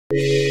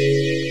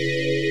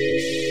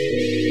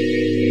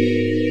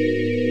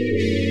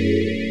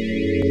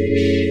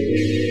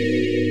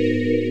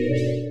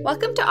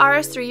Welcome to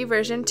RS3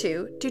 version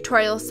 2,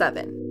 tutorial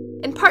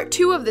 7. In part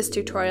 2 of this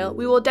tutorial,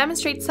 we will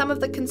demonstrate some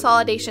of the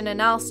consolidation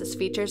analysis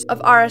features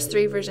of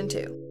RS3 version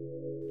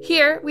 2.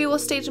 Here, we will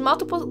stage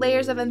multiple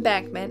layers of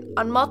embankment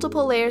on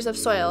multiple layers of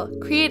soil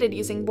created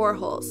using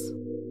boreholes.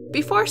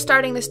 Before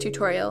starting this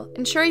tutorial,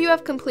 ensure you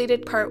have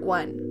completed part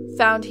 1,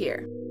 found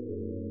here.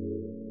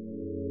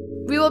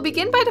 We will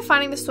begin by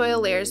defining the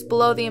soil layers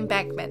below the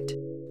embankment.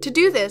 To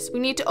do this,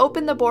 we need to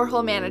open the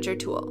Borehole Manager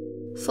tool.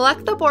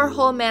 Select the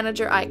Borehole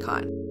Manager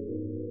icon.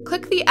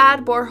 Click the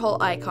Add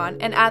Borehole icon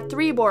and add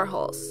 3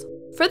 boreholes.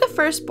 For the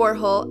first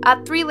borehole,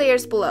 add 3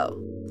 layers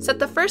below. Set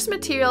the first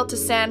material to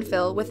sand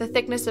fill with a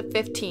thickness of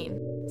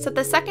 15. Set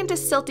the second to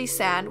silty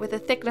sand with a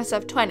thickness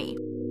of 20.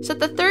 Set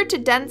the third to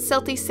dense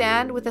silty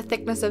sand with a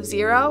thickness of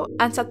 0,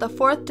 and set the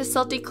fourth to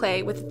silty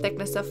clay with a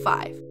thickness of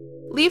 5.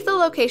 Leave the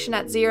location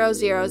at 0,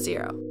 0,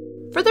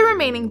 0. For the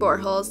remaining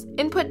boreholes,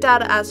 input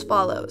data as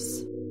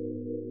follows.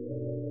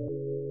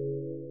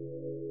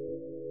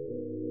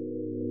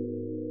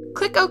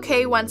 Click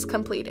OK once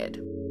completed.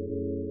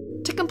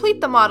 To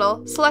complete the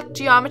model, select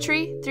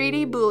Geometry,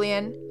 3D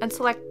Boolean, and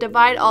select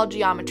Divide All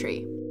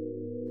Geometry.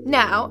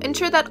 Now,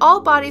 ensure that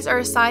all bodies are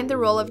assigned the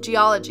role of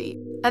geology,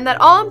 and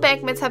that all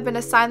embankments have been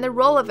assigned the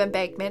role of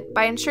embankment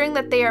by ensuring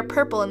that they are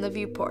purple in the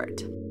viewport.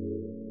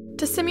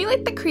 To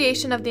simulate the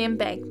creation of the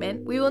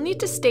embankment, we will need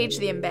to stage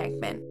the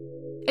embankment.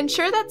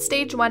 Ensure that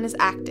Stage 1 is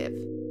active.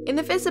 In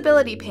the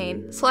Visibility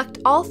pane, select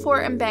all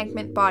 4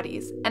 embankment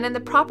bodies, and in the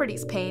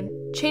Properties pane,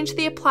 change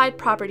the applied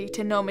property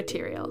to No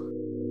Material.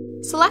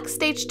 Select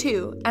Stage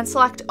 2 and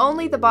select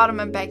only the bottom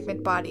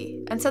embankment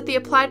body, and set the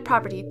applied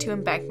property to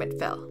Embankment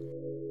Fill.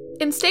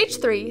 In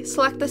Stage 3,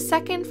 select the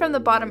second from the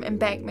bottom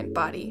embankment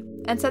body,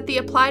 and set the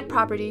applied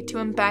property to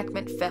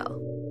Embankment Fill.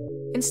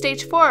 In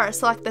Stage 4,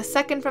 select the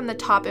second from the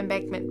top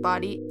embankment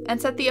body, and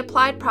set the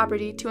applied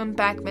property to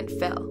Embankment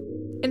Fill.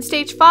 In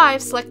Stage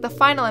 5, select the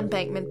final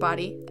embankment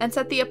body, and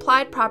set the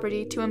applied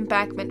property to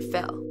Embankment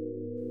Fill.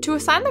 To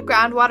assign the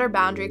groundwater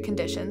boundary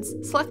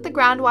conditions, select the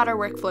Groundwater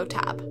Workflow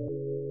tab.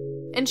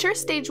 Ensure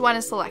Stage 1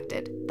 is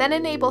selected, then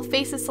enable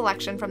Faces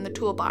selection from the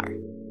toolbar.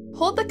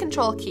 Hold the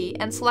Control key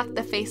and select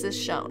the faces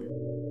shown.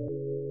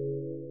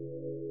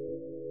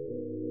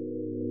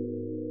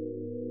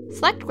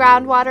 Select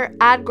Groundwater,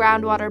 Add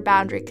Groundwater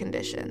Boundary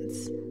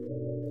Conditions.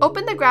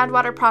 Open the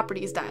Groundwater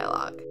Properties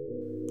dialog.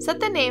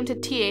 Set the name to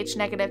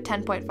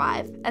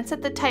TH-10.5 and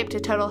set the type to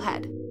Total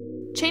Head.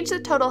 Change the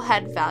total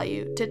head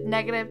value to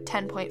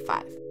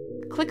 -10.5.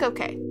 Click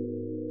OK.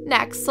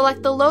 Next,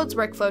 select the Loads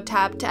Workflow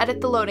tab to edit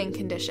the loading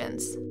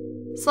conditions.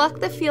 Select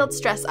the Field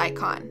Stress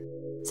icon.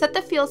 Set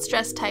the field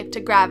stress type to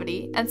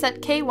Gravity and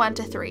set K1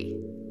 to 3.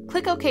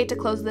 Click OK to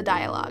close the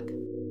dialog.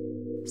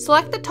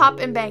 Select the top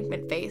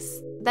embankment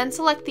face, then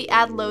select the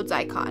Add Loads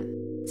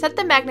icon. Set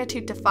the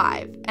magnitude to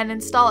 5 and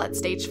install at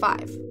Stage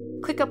 5.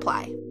 Click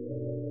Apply.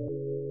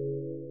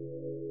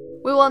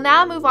 We will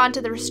now move on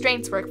to the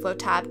Restraints Workflow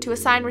tab to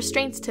assign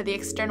restraints to the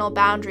external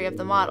boundary of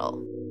the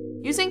model.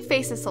 Using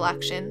Faces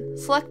selection,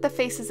 select the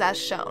faces as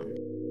shown.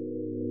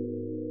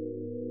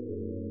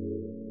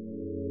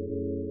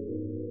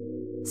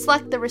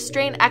 Select the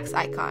Restrain X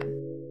icon.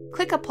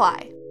 Click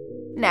Apply.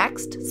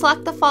 Next,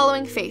 select the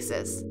following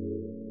faces.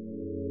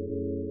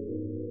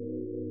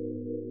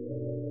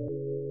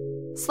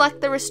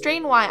 Select the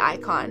Restrain Y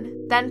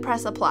icon, then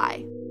press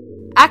Apply.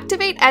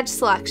 Activate Edge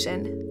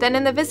selection, then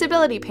in the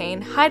Visibility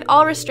pane, hide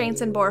all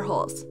restraints and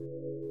boreholes.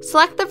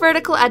 Select the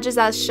vertical edges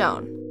as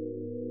shown.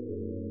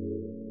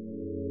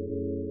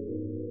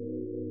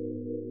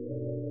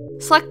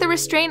 Select the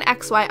Restrain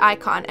XY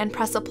icon and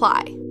press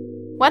Apply.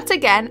 Once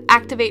again,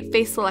 activate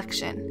Face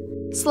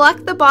selection.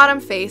 Select the bottom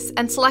face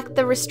and select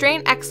the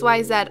Restrain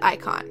XYZ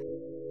icon.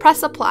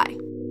 Press Apply.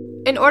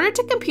 In order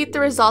to compute the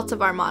results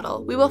of our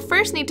model, we will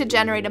first need to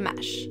generate a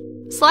mesh.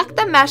 Select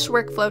the Mesh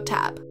Workflow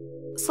tab.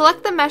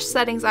 Select the Mesh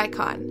Settings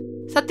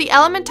icon. Set the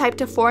element type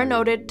to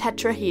 4-noded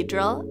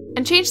tetrahedral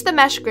and change the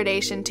mesh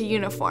gradation to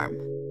uniform.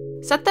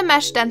 Set the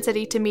mesh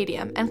density to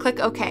medium and click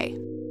OK.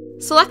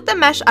 Select the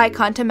mesh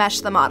icon to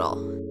mesh the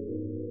model.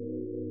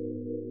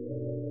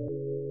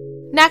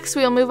 Next,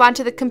 we will move on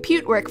to the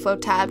Compute Workflow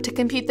tab to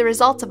compute the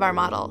results of our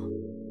model.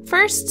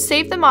 First,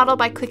 save the model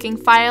by clicking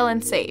File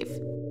and Save.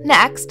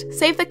 Next,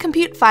 save the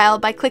compute file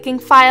by clicking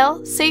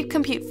File, Save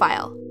Compute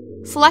File.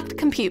 Select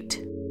Compute.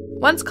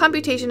 Once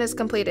computation is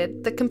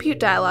completed, the Compute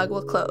dialog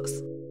will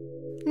close.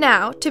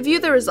 Now, to view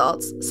the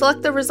results,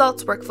 select the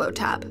Results Workflow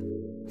tab.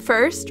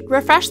 First,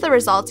 refresh the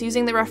results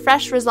using the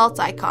Refresh Results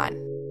icon.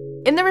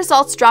 In the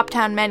Results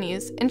drop-down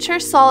menus, ensure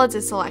Solids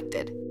is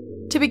selected.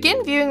 To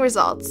begin viewing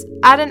results,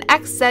 add an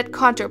XZ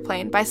contour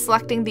plane by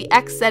selecting the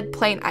XZ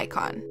plane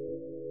icon.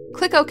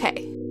 Click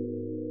OK.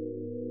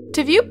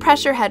 To view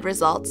pressure head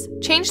results,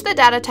 change the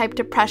data type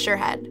to Pressure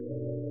Head.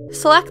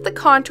 Select the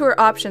Contour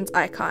Options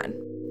icon.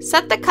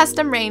 Set the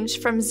custom range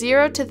from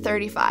 0 to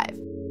 35.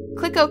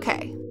 Click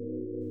OK.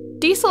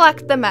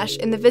 Deselect the mesh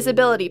in the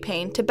Visibility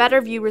pane to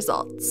better view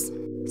results.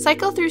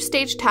 Cycle through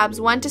Stage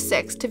tabs 1 to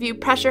 6 to view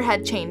pressure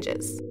head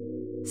changes.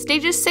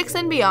 Stages 6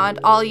 and beyond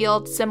all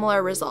yield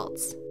similar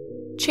results.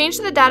 change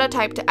the data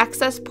type to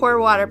excess pore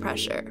water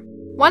pressure.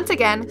 Once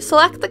again,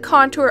 select the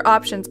Contour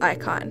Options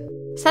icon.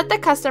 Set the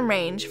custom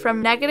range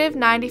from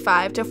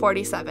 -95 to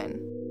 47.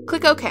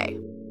 Click OK.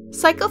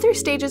 Cycle through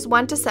stages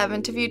 1 to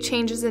 7 to view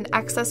changes in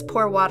excess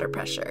pore water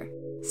pressure.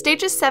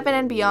 Stages 7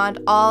 and beyond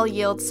all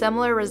yield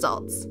similar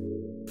results.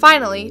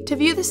 Finally, to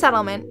view the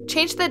settlement,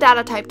 change the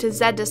data type to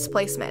Z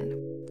displacement.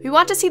 We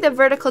want to see the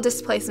vertical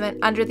displacement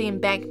under the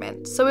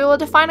embankment, so we will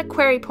define a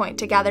query point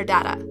to gather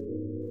data.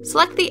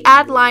 Select the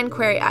Add Line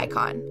Query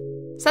icon.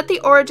 Set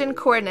the origin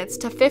coordinates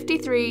to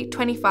 53,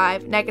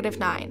 25,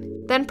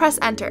 -9, then press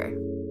Enter.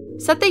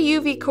 Set the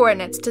UV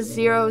coordinates to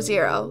 0,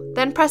 0,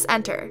 then press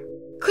Enter.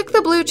 Click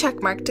the blue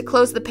checkmark to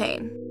close the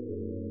pane.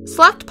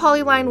 Select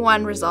Polyline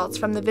 1 results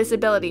from the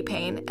visibility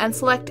pane and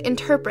select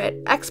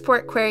Interpret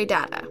Export Query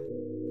Data.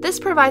 This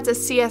provides a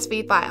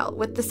CSV file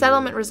with the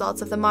settlement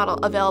results of the model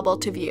available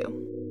to view.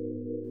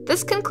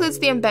 This concludes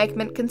the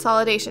embankment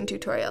consolidation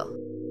tutorial.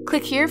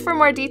 Click here for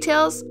more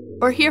details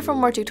or here for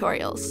more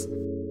tutorials.